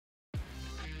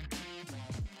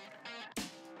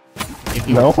If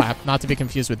you would clap, not to be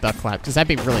confused with duck clap, because that'd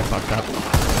be really fucked up.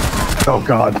 Oh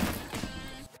god.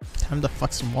 Time to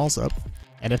fuck some walls up.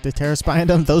 And if the terrorists behind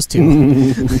them, those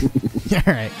two.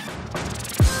 Alright.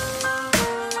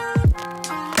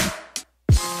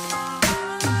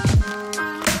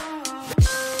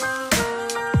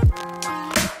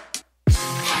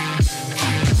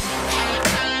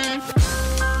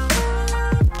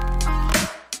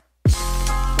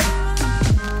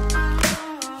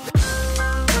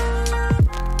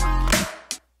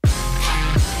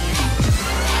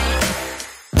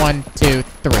 One, two,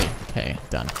 three. Okay,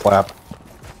 done. Clap.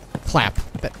 Clap.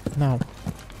 No.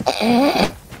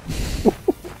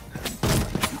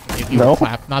 If you would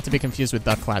clap, not to be confused with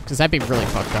duck clap, because that'd be really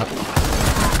fucked up.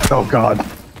 Oh god.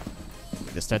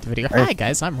 Just start the video. Hi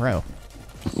guys, I'm Ro.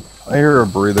 I hear a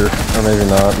breather. Or maybe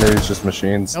not. Maybe it's just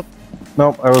machines. Nope.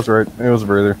 Nope, I was right. It was a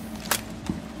breather.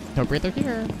 No breather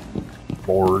here.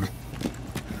 Bored.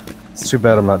 It's too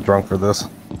bad I'm not drunk for this.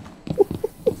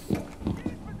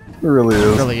 It really is.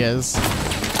 It really is.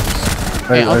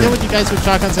 Hey, I'll deal with you guys with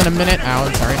shotguns in a minute. Ow,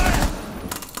 I'm sorry.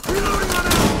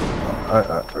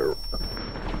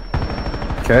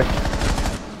 Okay.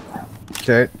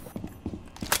 Okay.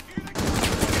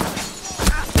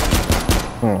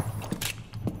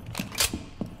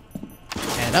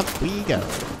 And up we go.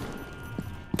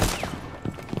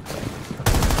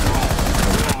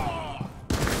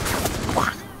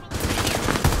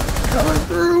 Coming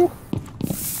through.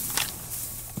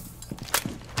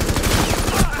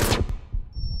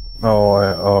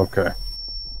 Oh, okay.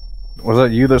 Was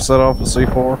that you that set off the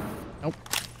C4? Nope.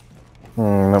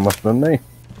 That must have been me.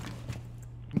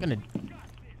 I'm gonna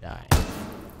die.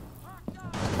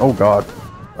 Oh god.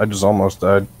 I just almost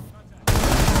died.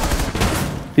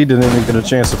 He didn't even get a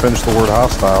chance to finish the word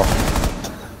hostile.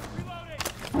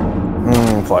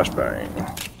 Flashbang.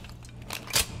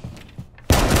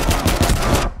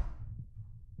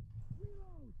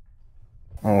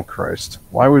 Oh Christ.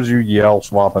 Why would you yell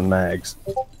swapping mags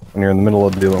when you're in the middle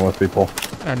of dealing with people?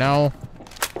 I don't know.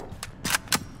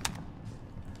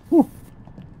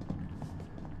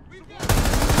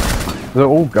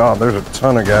 Oh god, there's a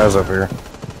ton of guys up here.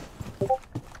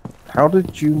 How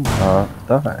did you not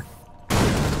die?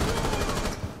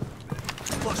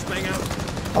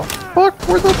 Oh fuck,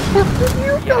 where the fuck did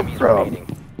you come from?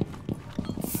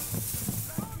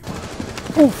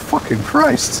 Oh fucking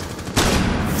Christ.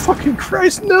 Fucking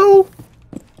Christ, no!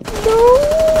 No!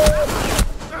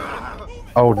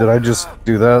 Oh, did I just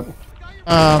do that?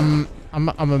 I'm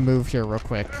gonna move here real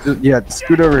quick. Yeah,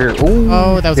 scoot over here.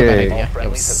 Oh, that was a bad idea. That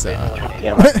was,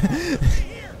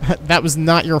 that was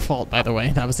not your fault, by the way.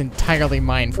 That was entirely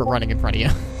mine for running in front of you.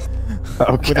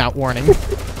 Okay. Without warning.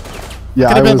 Yeah,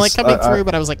 could have been like coming through,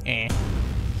 but I was like, eh.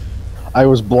 I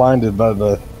was blinded by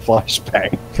the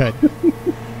flashbang. Good.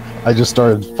 I just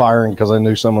started firing because I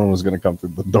knew someone was going to come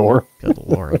through the door. Good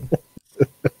lord.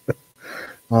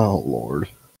 Oh lord.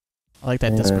 I like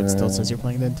that Discord still says you're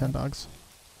playing Nintendogs.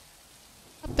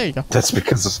 There you go. That's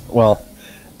because, well,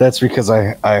 that's because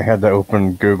I had to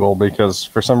open Google because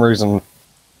for some reason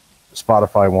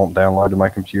Spotify won't download to my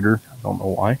computer. I don't know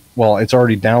why. Well, it's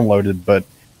already downloaded, but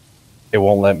it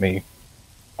won't let me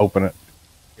open it.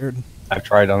 Weird. I've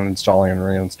tried uninstalling and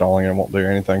reinstalling and it won't do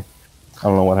anything. I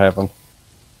don't know what happened.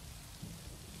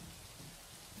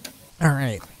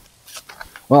 Alright.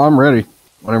 Well, I'm ready.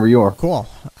 Whenever you are. Cool.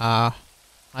 I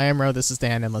am Ro, this is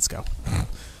Dan, and let's go.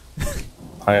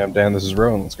 I am Dan, this is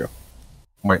Ro, and let's go.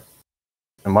 Wait.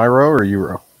 Am I Ro or you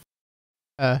Ro?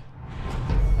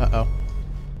 Uh-oh.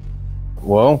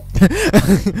 Whoa.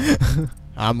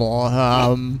 I'm all,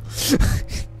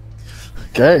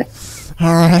 Okay.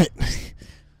 Alright.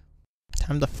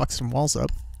 Time to fuck some walls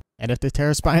up. And if the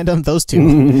terrorists behind them, those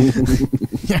two.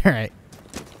 Alright.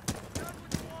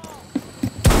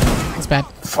 That's bad.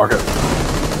 Fuck it.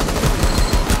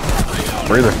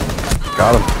 Breather.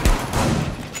 Got him.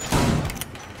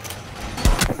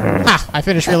 Ha! I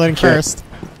finished reloading first.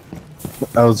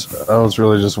 I was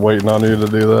really just waiting on you to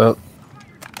do that.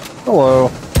 Hello.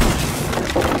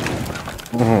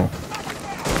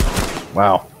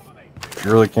 Wow.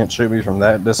 You really can't shoot me from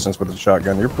that distance with a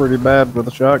shotgun. You're pretty bad with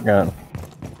a shotgun.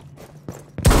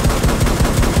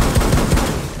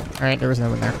 Alright, there was no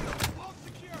one there.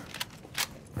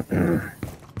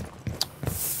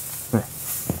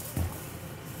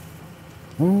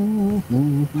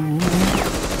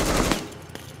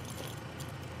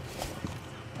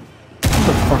 What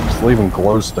the fuck is leaving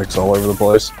glow sticks all over the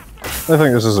place? I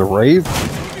think this is a rave. God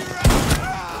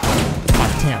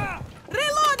damn.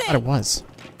 I thought it was.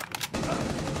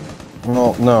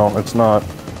 Well, no, it's not.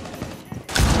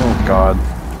 Oh god.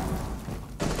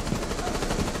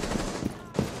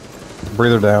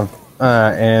 breather down.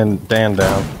 And Dan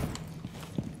down.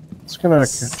 Just gonna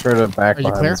try to back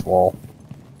behind this wall.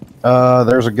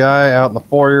 There's a guy out in the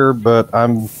foyer, but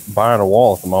I'm behind a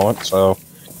wall at the moment, so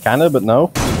kinda, but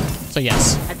no. So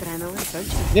yes.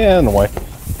 Yeah, in the way.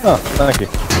 Oh, thank you.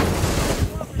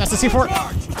 That's the C4.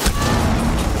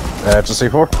 That's a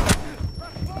C4.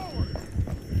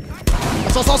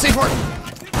 That's also a C4.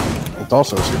 It's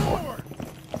also a C4.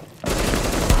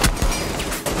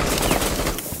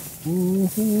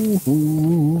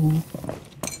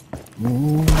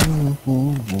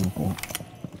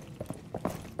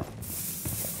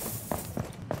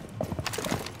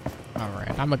 Alright,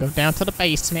 I'm gonna go down to the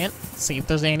basement, see if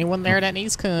there's anyone there that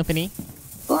needs company.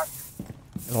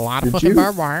 There's a lot of fucking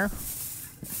barbed wire.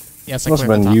 Yes, Must have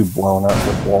been you blowing out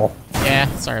this wall. Yeah,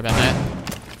 sorry about that.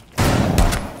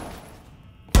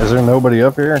 Is there nobody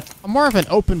up here? I'm more of an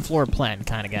open floor plan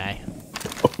kind of guy.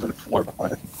 Open floor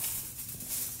plan.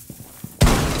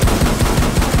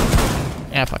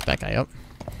 Yeah, fuck that guy up.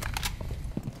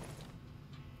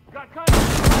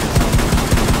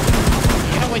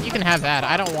 You know what? You can have that.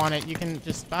 I don't want it. You can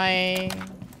just buy.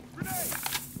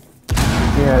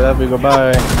 Yeah, that'd be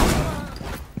goodbye.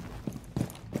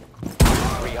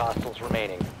 3 hostiles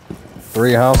remaining.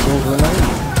 3 hostiles remaining.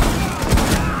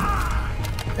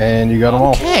 And you got them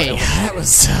all. Okay, that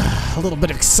was a little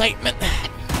bit of excitement.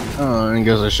 Oh, I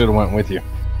guess I should have went with you.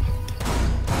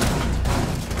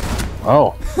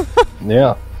 Oh.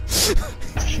 Yeah.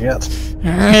 Shit.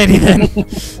 Alrighty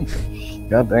then.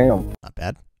 God damn. Not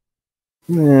bad.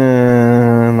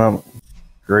 Not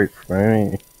great for me.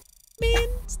 I mean,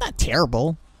 it's not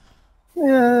terrible.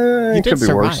 Yeah, it could be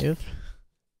worse.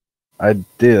 I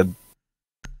did.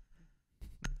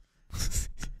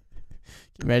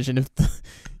 Imagine if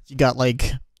you got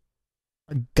like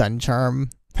a gun charm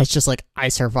that's just like, I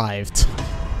survived.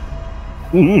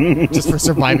 Just for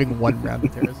surviving 1 round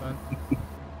of Terrazon.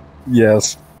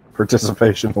 Yes.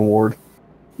 Participation award.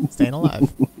 Staying alive.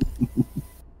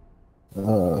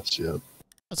 Oh, shit.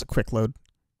 That's a quick load.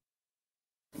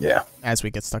 Yeah. As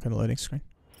we get stuck in the loading screen.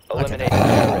 Eliminate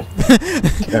Okay.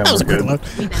 That was a quick load.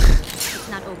 It's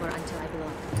not over until I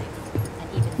belong.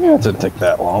 And even Yeah, it didn't take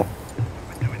that long.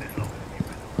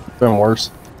 Been worse.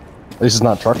 At least it's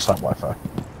not truck stop Wi-Fi.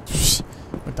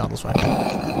 McDonald's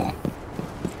Wi-Fi.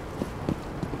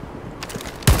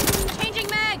 changing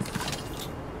mags.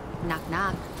 Knock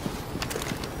knock.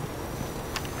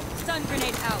 Stun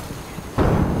grenade out.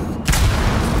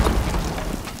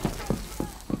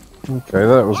 Okay,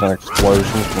 that was an explosion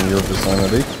from your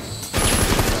vicinity.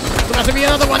 There's about to be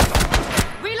another one!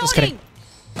 Just kidding.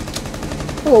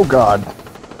 Oh god.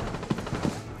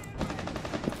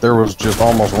 There was just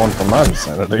almost one from my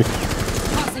vicinity.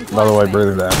 By the way,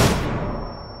 breather down.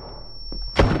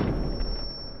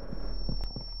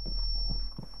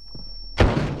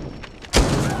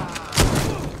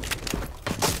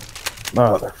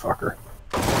 Motherfucker.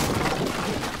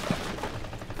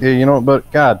 Yeah, you know what,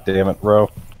 but god damn it, bro.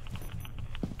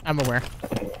 I'm aware.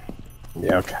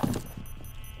 Yeah, okay.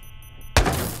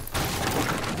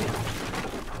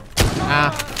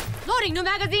 Loading new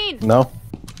magazine. No?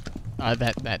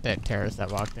 That terrorist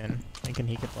that walked in, thinking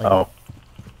he could like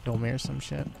kill me or some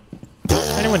shit.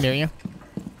 Anyone near you?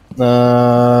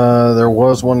 There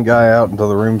was one guy out into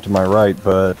the room to my right,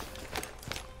 but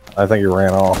I think he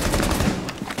ran off.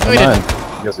 No, he didn't.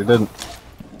 Guess he didn't.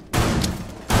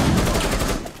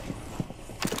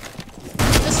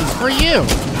 This is for you.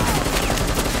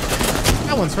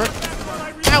 That one's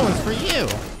for you.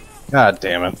 God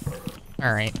damn it.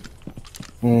 All right.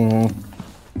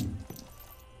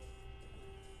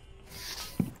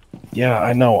 Yeah,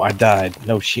 I know. I died.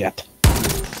 No shit.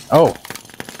 Oh.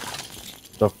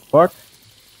 The fuck?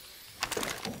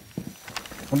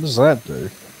 What does that do?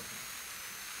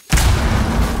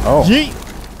 Oh. Yeet.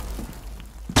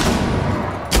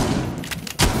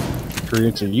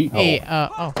 Creates a yeet hole. Hey,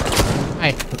 oh.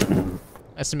 Hi.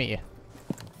 Nice to meet you.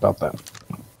 About that.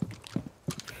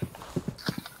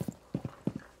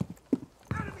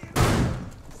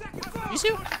 You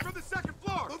too?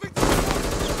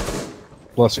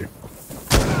 Bless you.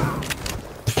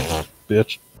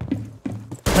 Bitch.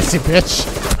 Bless you,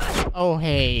 bitch. Oh,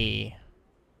 hey.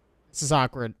 This is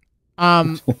awkward.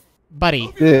 Buddy.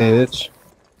 Bitch.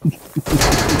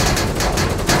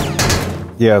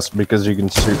 Yes, because you can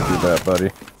shoot through that, buddy.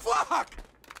 Fuck!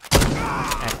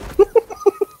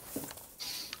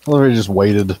 I love how he just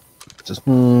waited. Just,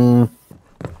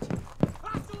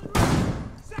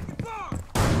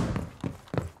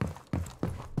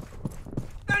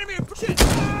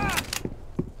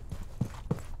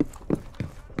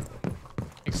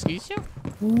 Excuse you?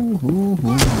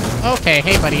 Okay,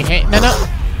 hey buddy, hey. No.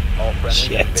 All friendlies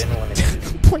Shit. have been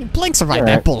eliminated. Point blank survived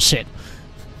that Alright. bullshit.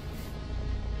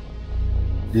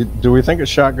 Do we think a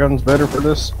shotgun's better for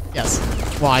this? Yes.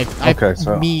 Well, Okay,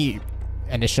 so- me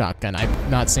and a shotgun. I'm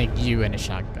not saying you and a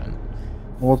shotgun.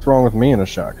 What's wrong with me and a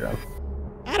shotgun?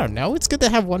 I don't know. It's good to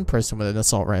have one person with an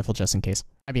assault rifle just in case.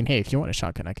 I mean, hey, if you want a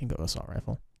shotgun, I can go assault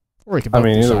rifle. Or we can both do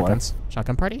either way. shotguns.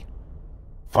 Shotgun party?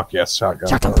 Fuck yes, shotgun.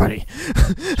 Shotgun party.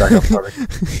 Shotgun party.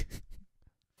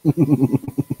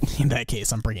 In that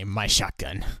case, I'm bringing my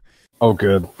shotgun. Oh,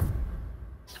 good.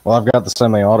 Well, I've got the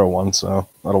semi-auto one, so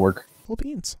that'll work. Cool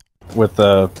beans. With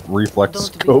the reflex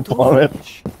scope on it.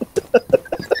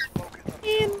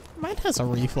 And mine has a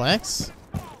reflex.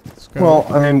 Scope. Well,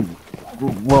 I mean,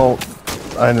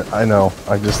 I know.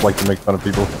 I just like to make fun of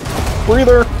people.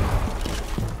 Breather!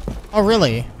 Oh,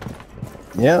 really?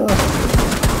 Yeah.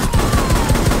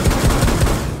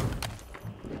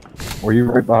 Were you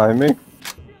right behind me?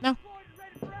 No.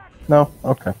 No?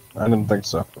 Okay. I didn't think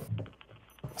so.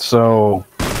 So...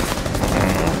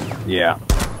 yeah.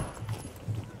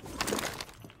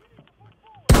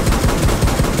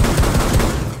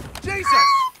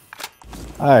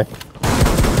 Hi.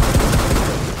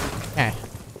 Okay.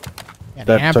 Got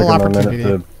That ample took him a opportunity.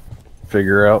 minute to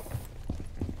figure out.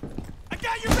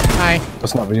 Hi.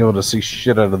 Let's not be able to see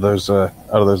shit out of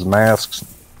those masks.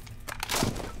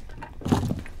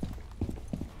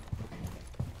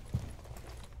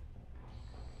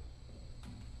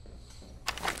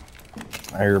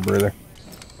 I hear a breather.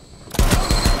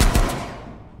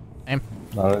 Same.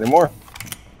 Not anymore.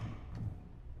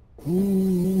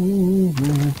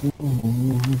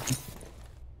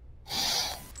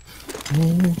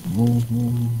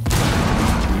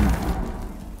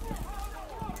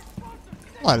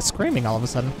 A lot of screaming all of a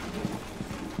sudden.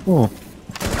 Hmm.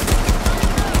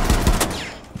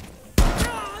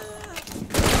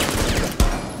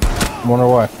 Wonder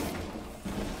why.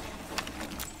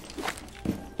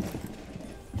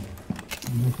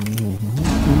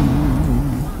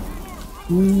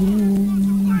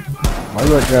 Why does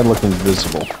that guy look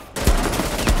invisible?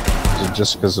 Is it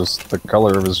just because it's the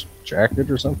color of his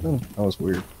jacket or something? That was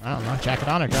weird. I don't know. Jacket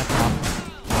on or jacket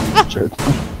off?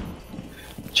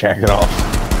 Jacket off.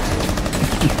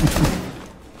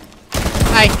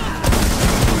 Hi.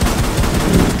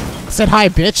 Said hi,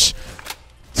 bitch.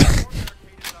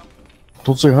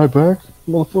 Don't say hi back,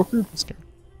 motherfucker. I'm scared.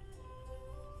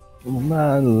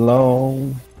 My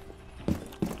long.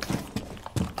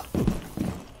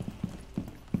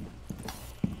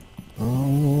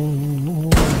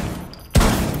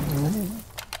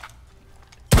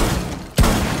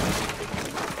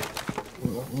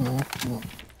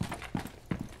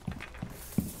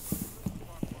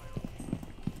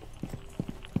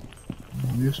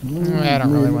 I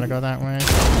don't really want to go that way.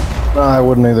 No, I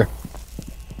wouldn't either.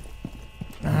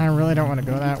 I really don't want to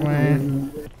go that way.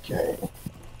 Okay.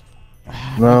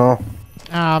 No,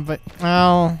 But,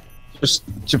 well...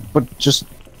 just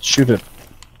shoot it.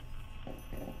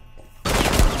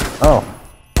 Oh.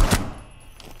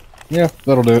 Yeah,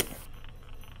 that'll do it.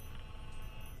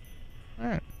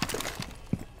 Alright.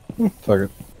 Fuck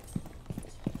it.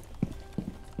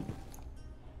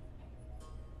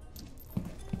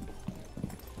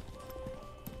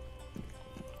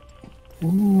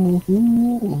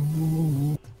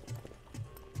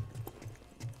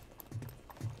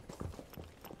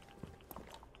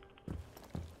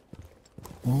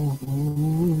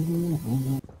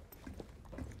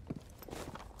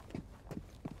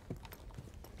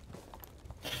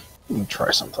 I'm gonna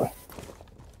try something.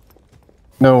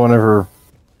 No, whenever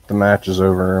the match is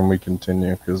over and we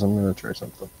continue, because I'm gonna try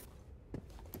something.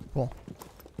 Cool.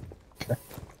 Okay.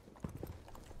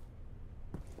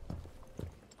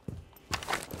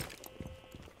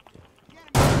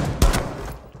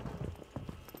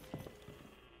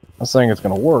 I'm saying it's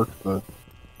gonna work, but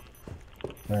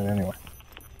right, anyway.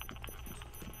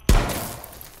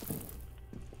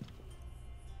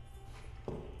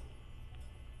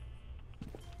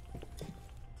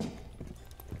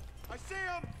 I see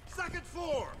him! Second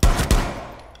floor!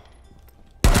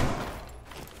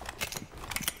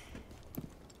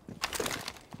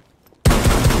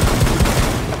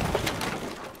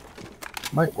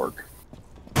 Might work.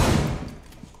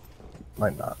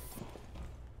 Might not.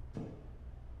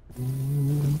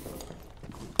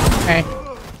 Hey.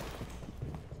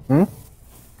 Hmm?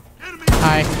 Enemy!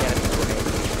 Hi.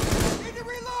 Need to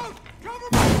reload! Cover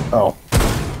me! Oh.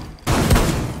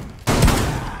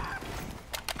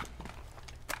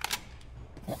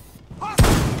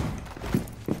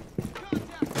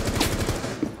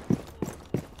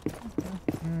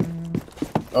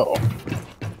 Uh-oh.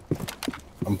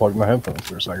 Unplugged my headphones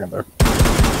for a second there.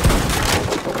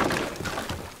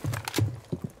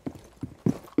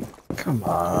 Come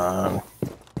on.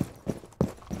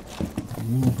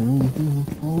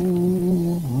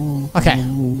 Okay,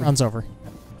 round's over.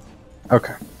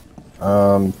 Okay.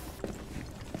 Okay.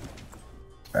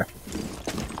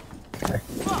 Okay.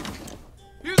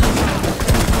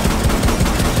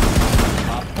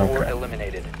 Op 4 Okay.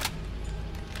 eliminated.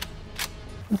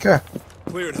 Okay.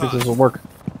 Cleared Think this hot. will work.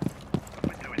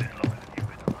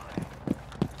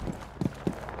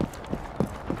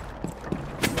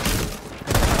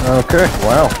 Okay,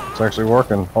 wow, it's actually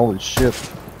working. Holy shit.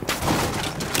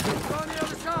 On the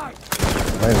other side.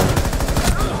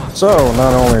 Amazing. So,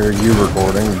 not only are you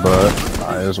recording, but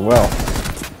I as well.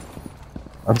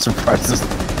 I'm surprised this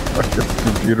fucking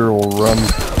computer will run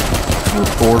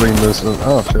recording this.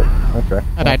 Oh shit. Okay.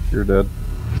 I died. You're dead.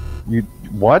 You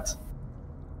what?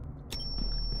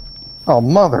 Oh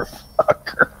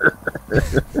motherfucker.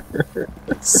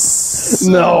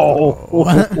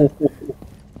 No.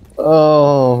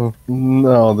 Oh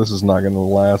no, this is not gonna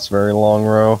last very long,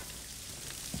 Ro.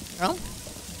 Well,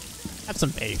 have some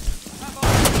faith.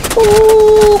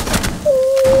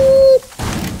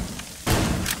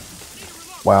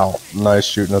 Wow, nice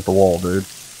shooting at the wall, dude.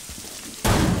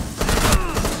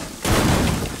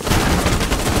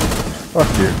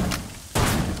 Fuck you.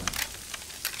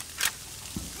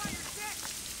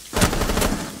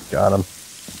 Got him.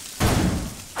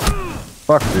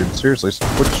 Fuck, dude. Seriously,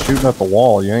 quit shooting at the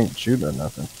wall. You ain't shooting at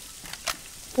nothing.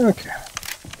 Okay.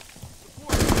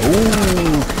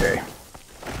 Okay.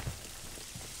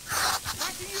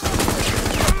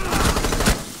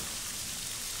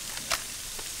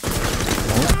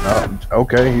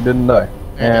 Okay, he didn't die.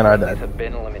 And I died. Have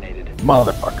been eliminated.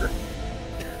 Motherfucker.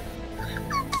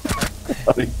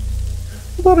 I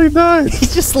thought he died. He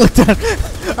just looked at.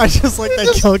 I just like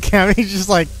that kill cam. He's just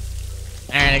like,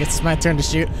 alright, I guess it's my turn to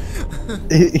shoot.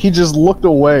 He just looked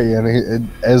away and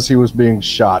as he was being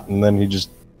shot, and then he just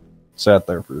sat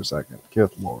there for a second.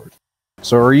 Good lord.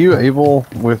 So are you able,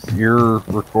 with your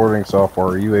recording software,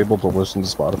 are you able to listen to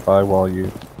Spotify while you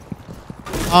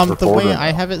The way record?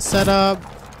 I have it set up,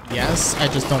 yes. I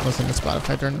just don't listen to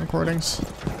Spotify during recordings.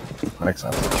 Makes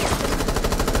sense.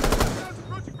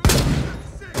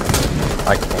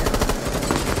 I can't.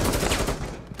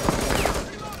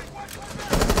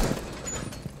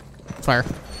 Fire.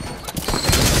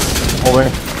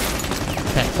 Holding.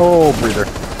 Okay. Oh, breather.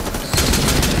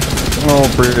 Oh,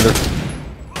 breather.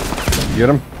 Get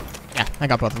him? Yeah, I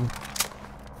got both of them.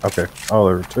 Okay. Oh,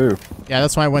 there were two. Yeah,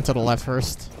 that's why I went to the left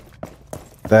first.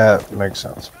 That makes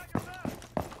sense.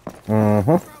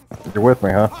 Mm-hmm. You're with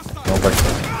me, huh? I don't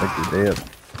think you're dead.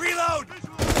 Reload.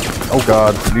 Oh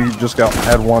god, you just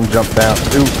had one jump down.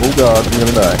 Ooh, oh god, I'm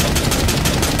gonna die.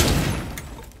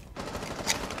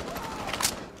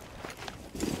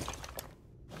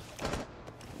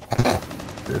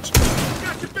 Bitch.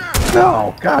 Got your back.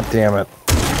 No, god damn it.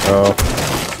 Oh,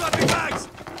 Slapping bags.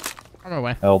 On my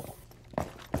way. help.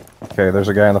 Okay, there's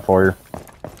a guy in the foyer.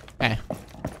 Okay.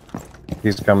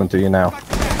 He's coming to you now.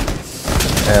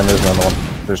 And there's another one.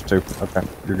 There's two. Okay,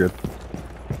 you're good.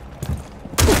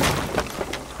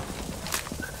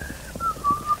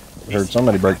 I heard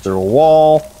somebody break through a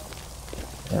wall.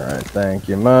 Alright, thank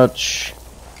you much.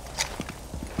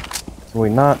 Can we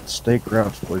not stay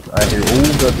crouched, please? I hear. Ooh,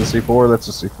 that's a C4, that's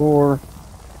a C4.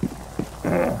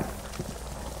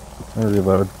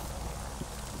 Reload.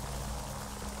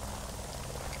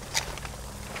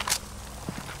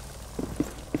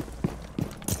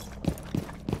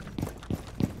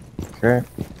 Okay.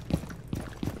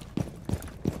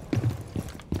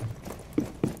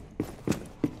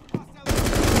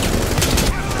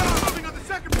 Moving on the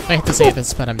second floor. I hate to say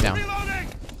this, but I'm down. Reloading.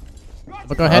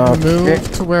 But go ahead and Okay.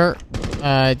 move to where.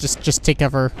 Just take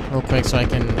cover real quick so I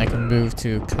can move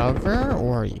to cover,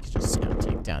 or you can just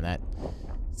take down that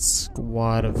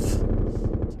squad of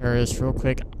terrorists real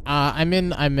quick. I'm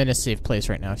in a safe place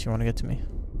right now. If you want to get to me.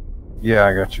 Yeah,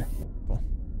 I got you. Cool.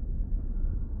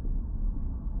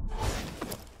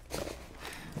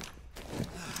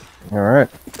 Alright.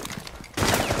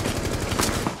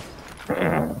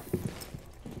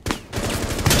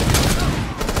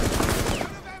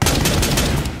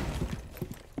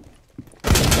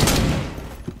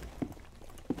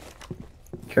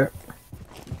 Okay.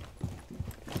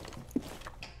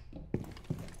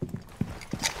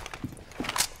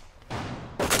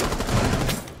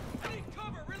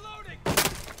 Cover. Reloading.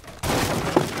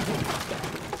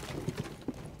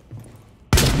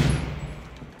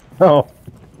 Oh.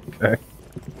 Okay.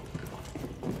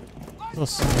 We'll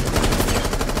see.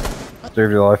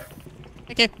 Saved your life.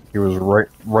 Okay. He was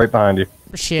right behind you.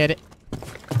 Appreciate it.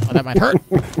 Oh, that might hurt.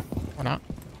 Or not.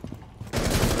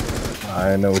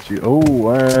 I know what you. Oh,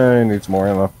 I need some more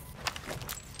ammo.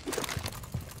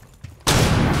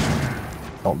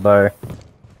 Don't die.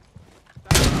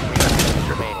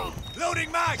 Remaining.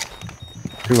 Loading mag!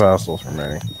 2 hostiles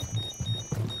remaining.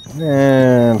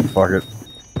 And fuck it.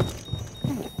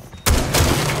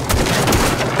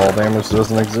 Fall damage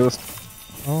doesn't exist.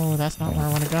 Oh, that's not where I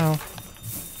want to go.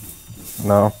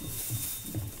 No.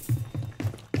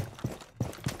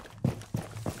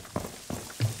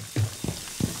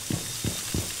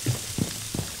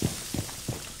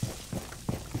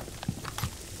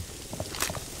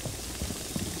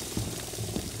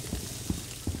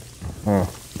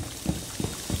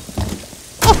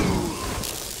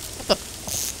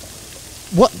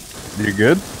 What? You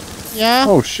good? Yeah?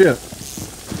 Oh shit.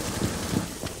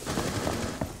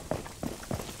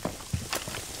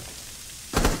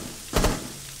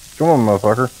 Come on,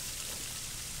 motherfucker.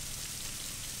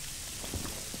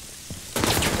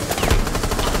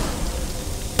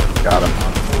 Got him.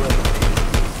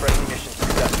 Friendly mission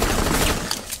successful.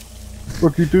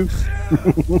 What you do?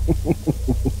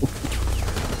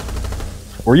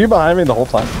 Were you behind me the whole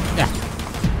time? Yeah.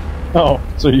 Oh,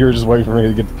 so you were just waiting for me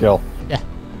to get the kill. Yeah.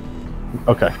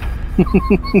 Okay.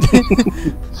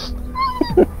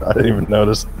 I didn't even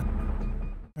notice.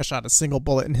 I shot a single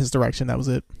bullet in his direction. That was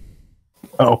it.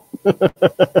 Oh.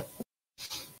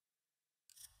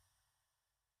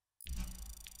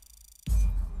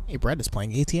 Hey, Brett is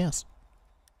playing ATS.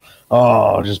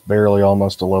 Oh, just barely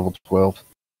almost to level 12.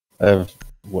 I have,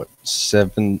 what,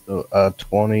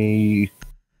 20...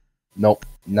 Nope,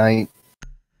 9...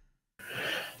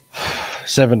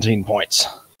 17 points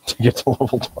to get to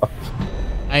level 12.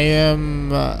 I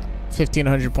am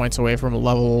 1,500 points away from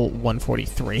level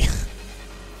 143.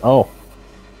 Oh.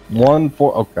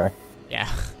 1-4... Okay. Yeah.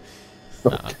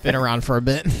 Been around for a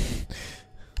bit.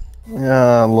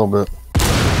 Yeah, a little bit.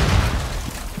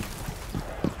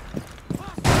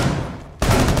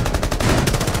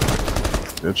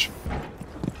 Bitch.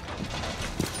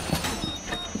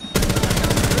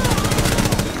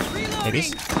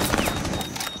 Ladies.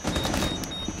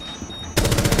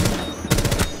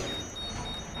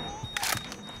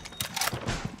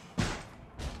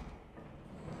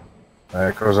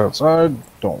 That goes outside.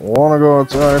 Don't want to go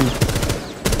outside.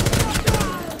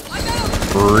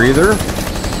 Breather.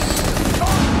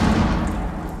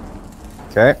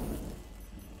 Okay.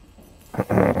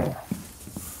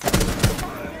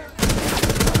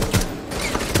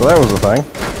 So that was the thing.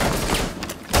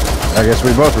 I guess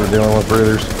we both were dealing with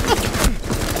breathers.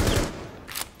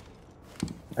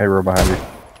 Hey, we're behind you.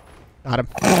 Got him.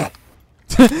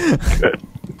 Good.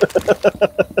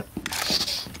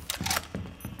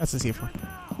 That's a C4.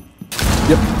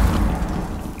 Yep.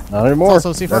 Not anymore. It's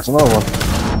also C4. That's another one.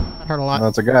 That hurt a lot.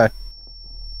 That's a guy.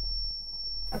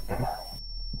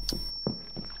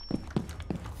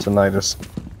 Tinnitus.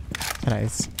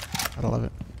 Nice. I love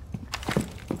it.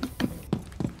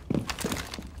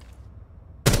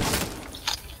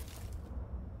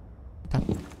 Okay.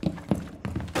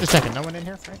 Just checking. No one in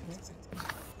here? Right?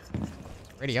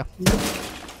 Radio.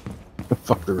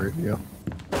 Fuck the radio.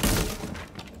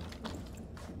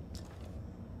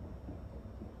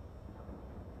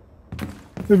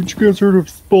 Haven't you guys heard of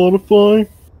Spotify?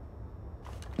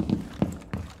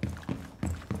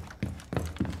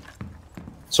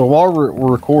 So while we're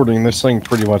recording, this thing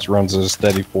pretty much runs at a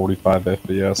steady 45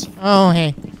 FPS. Oh,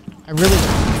 hey. I really...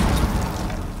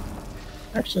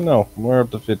 Actually, no. We're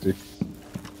up to 50.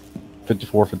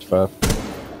 54, 55.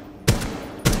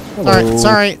 Hello.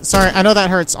 Sorry. I know that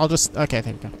hurts. I'll just... Okay,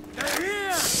 there you go.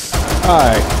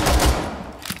 Hi.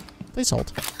 Please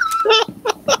hold.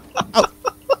 Oh.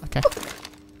 Okay.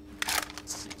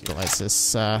 Let's utilize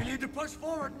this, We need to push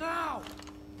forward now!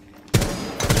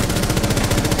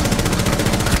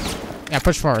 Yeah,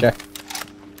 push forward. Okay.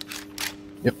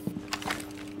 Yep.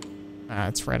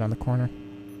 It's right on the corner.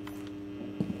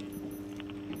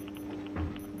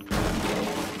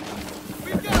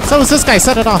 So is this guy.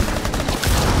 Set it off.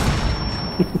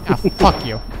 Ah, fuck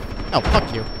you. No,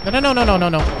 fuck you.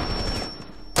 No.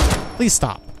 Please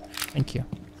stop. Thank you.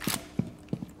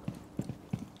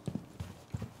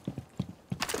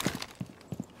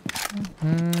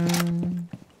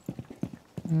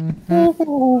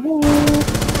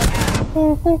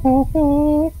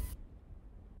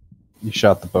 You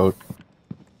shot the boat.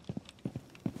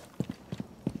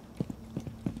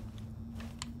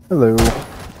 Hello.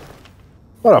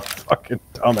 What a fucking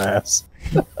dumbass.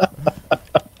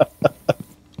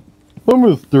 I'm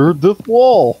gonna stir this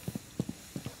wall.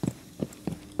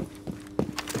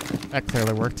 That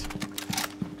clearly worked.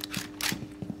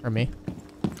 For me.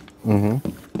 Mm-hmm.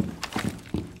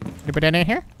 Anybody in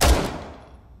here?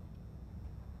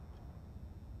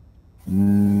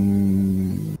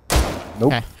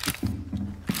 Nope. Okay.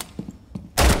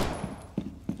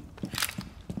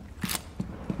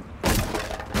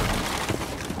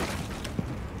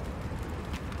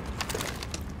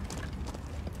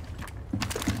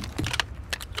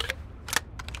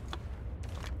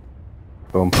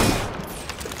 Boom.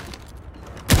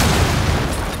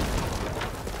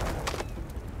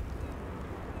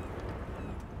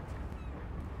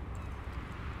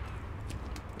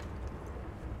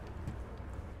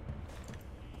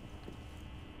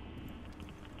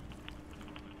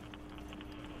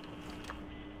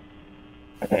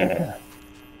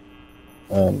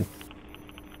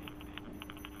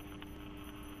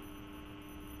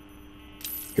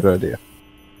 Good idea.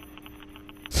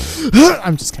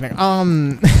 I'm just kidding.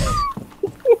 Alright.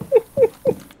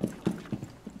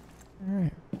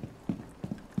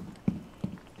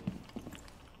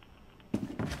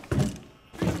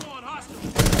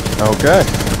 Okay.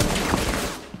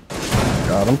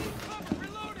 Got him.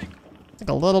 Like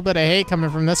a little bit of hate coming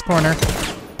from this corner.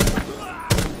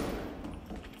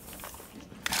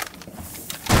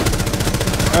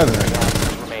 Oh, there we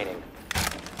go. Remaining.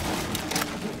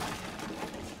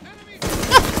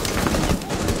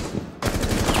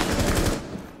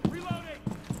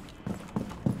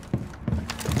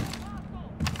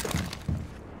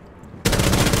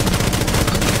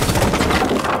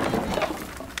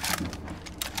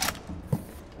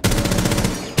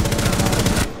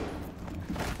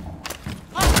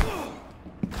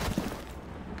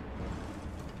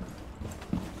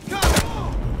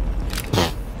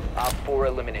 Op 4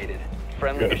 eliminated.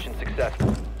 Friendly mission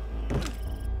successful.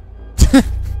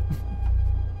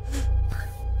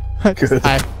 Good.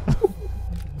 I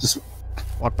Just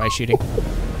walk by shooting.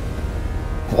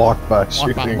 walk by Walk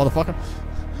shooting. by, motherfucker.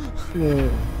 Yeah.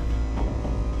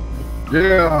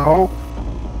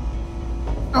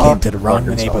 Came to the wrong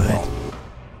Fucking neighborhood. so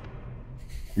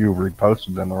you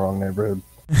reposted in the wrong neighborhood.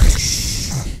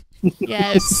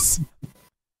 Yes.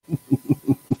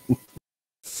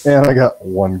 And I got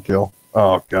 1 kill.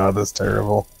 Oh god, that's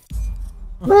terrible.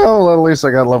 Well, at least I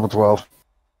got level 12.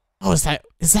 Oh, is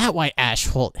that why Ash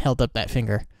held up that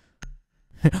finger?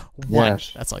 One.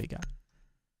 Yes. That's all you got.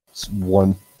 It's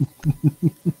 1.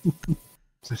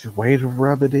 Such a way to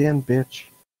rub it in, bitch.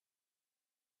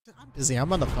 I'm busy.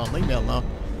 I'm on the phone. Leave me alone.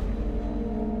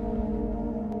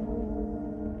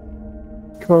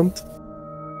 Cunt.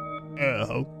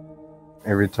 Oh.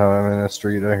 Every time I'm in the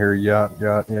street, I hear yacht,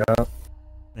 yacht, yacht.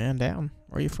 Man down.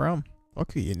 Where you from?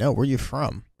 Fuck who you know. Where you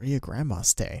from? Where your grandma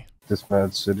stay? This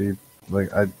mad city.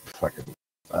 Like, I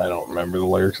don't remember the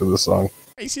lyrics of the song.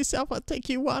 Brace yourself. I'll take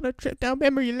you on a trip down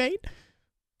memory lane.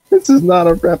 This is not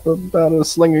a rap about a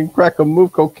slinging crack or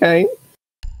move cocaine.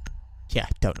 Yeah,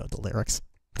 don't know the lyrics.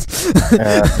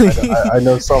 I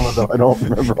know some of them. I don't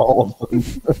remember all of them.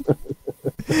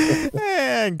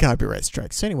 And copyright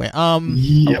strikes. So anyway,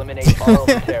 Eliminate all of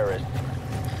the terrorists.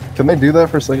 Can they do that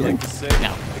for singing?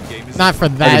 no. Not for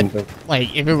that. didn't think-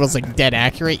 Like, if it was, like, dead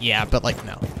accurate, yeah, but, like,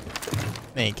 no.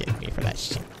 They ain't getting me for that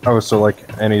shit. Oh, so like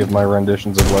any of my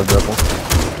renditions of Led Zeppelin?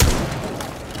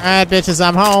 Alright, bitches,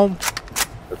 I'm home.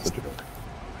 That's a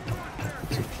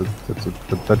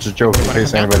joke. That's a joke in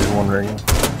case anybody's wondering.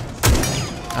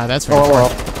 That's Oh, right.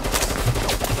 well.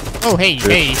 Oh, hey.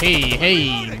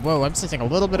 Whoa, I'm sensing a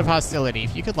little bit of hostility.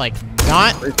 If you could, like,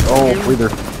 not Oh, do breather.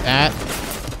 that.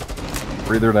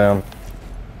 Breather down.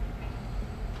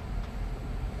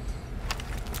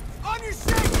 On your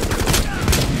seat!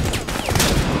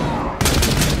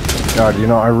 God, you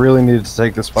know, I really need to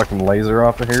take this fucking laser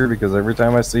off of here because every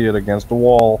time I see it against a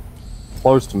wall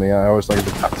close to me, I always think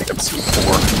it's goddamn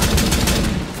C4.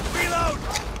 Reload!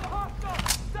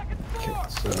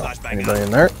 Okay, so, anybody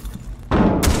in there?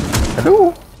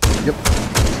 Hello? Yep.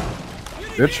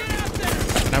 Bitch.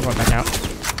 Now going back out.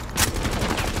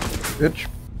 Bitch.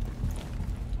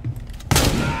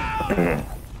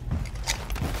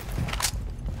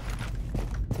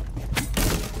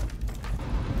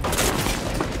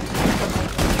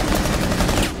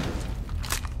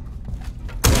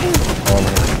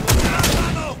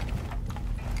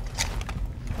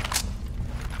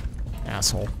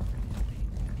 Asshole.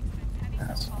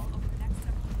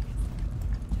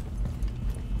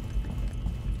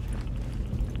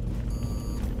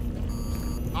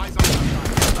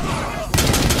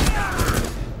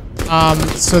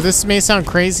 So this may sound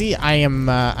crazy. I'm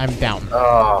down.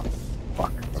 Oh,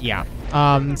 fuck. Yeah.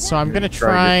 So I'm gonna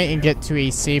try and get to a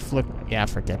safe look. Yeah,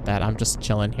 forget that. I'm just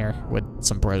chilling here with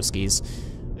some broskies.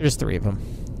 There's 3 of them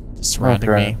just surrounding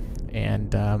Okay. me,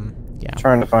 and yeah.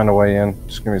 Trying to find a way in.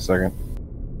 Just give me a second.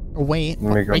 Oh, wait,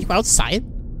 Let me go. are you outside?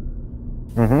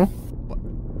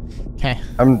 Mm-hmm. Okay.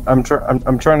 I'm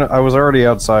trying to. I was already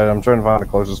outside. I'm trying to find the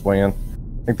closest way in.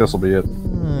 I think this will be it.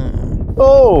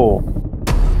 Oh.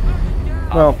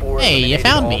 Op 4 Hey, you eliminated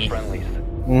found all me. friendlies.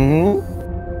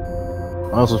 Mm-hmm.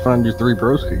 I also found you 3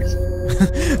 broskies.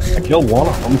 I killed one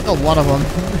of them. Killed one of them.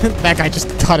 That guy just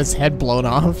got his head blown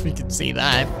off. You can see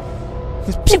that.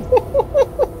 Pew!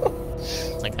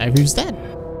 It's like, who's dead?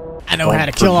 I know how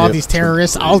to kill all these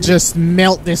terrorists. I'll just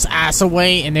melt this ass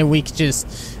away, and then we can just...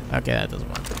 Okay, that doesn't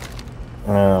work.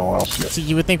 Oh, well, shit. So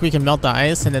you would think we can melt the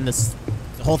ice, and then the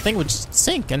whole thing would just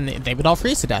sink, and they would all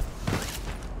freeze to death.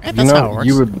 Right? That's how it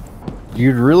works.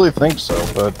 You'd really think so,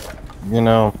 but, you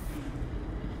know,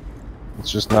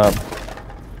 it's just not...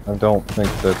 I don't think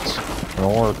that's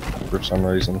gonna work for some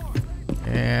reason.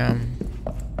 Yeah.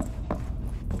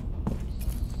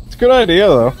 It's a good idea,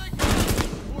 though.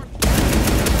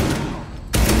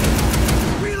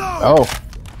 Oh.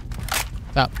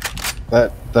 Stop.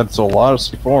 That's a lot of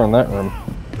C4 in that room.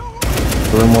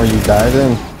 The room where you died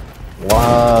in. A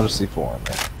lot of C4 in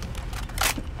there.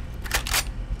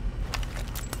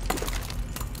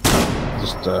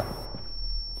 Just,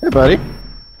 hey, buddy.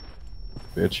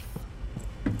 Bitch.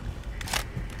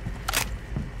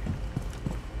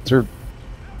 Is there...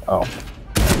 Oh.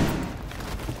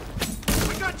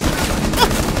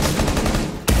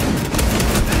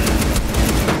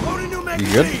 You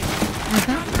good?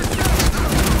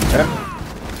 Yeah.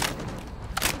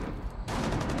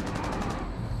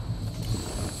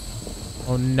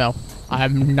 Oh no.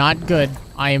 I'm not good.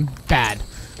 I am bad.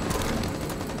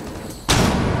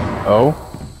 Oh?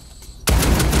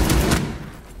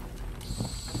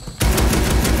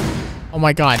 Oh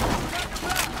my god.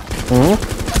 Hmm?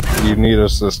 You need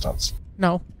assistance.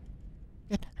 No.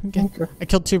 Good. I'm good. Okay. I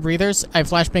killed 2 breathers. I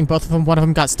flashbanged both of them. One of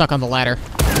them got stuck on the ladder.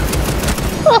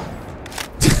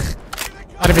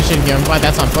 Out of vision, I'm glad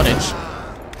that's on footage.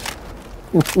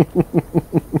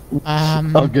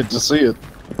 I'll get to see it.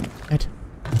 Good.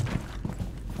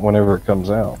 Whenever it comes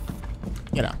out.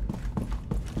 You know.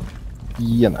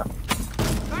 You know.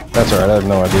 That's alright, I have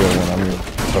no idea when I'm gonna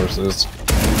post this. I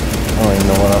don't even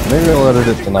know when maybe I'll edit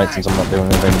it tonight since I'm not doing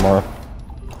anything tomorrow.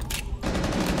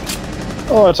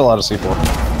 Oh, that's a lot of C4.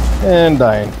 And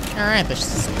dying. Alright, the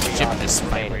ship is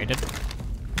vibrated.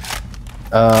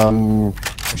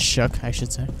 Or shook, I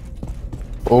should say.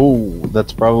 Oh,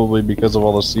 that's probably because of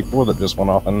all the C4 that just went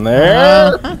off in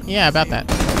there. Yeah, about that.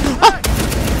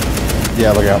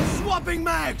 Yeah, look out. Swapping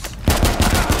mags.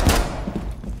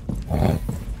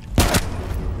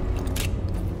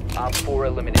 Op 4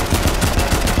 eliminated.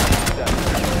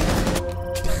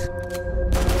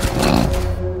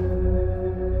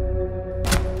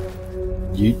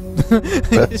 Yeet.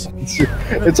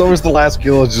 It's always the last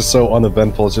kill is just so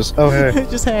uneventful. It's just, oh hey.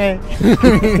 Just hey.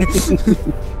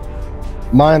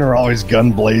 Mine are always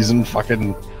gun blazing,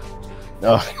 fucking.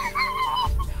 Oh.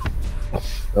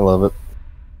 I love it.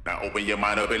 Now open your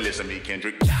mind up and listen to me,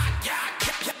 Kendrick.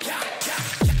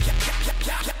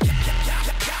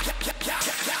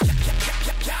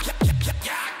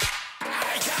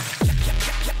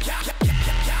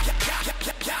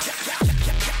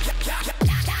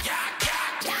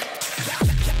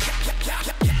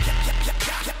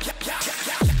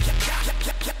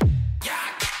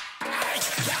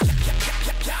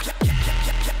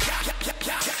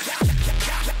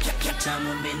 Time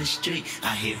I'm in the street,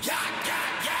 I hear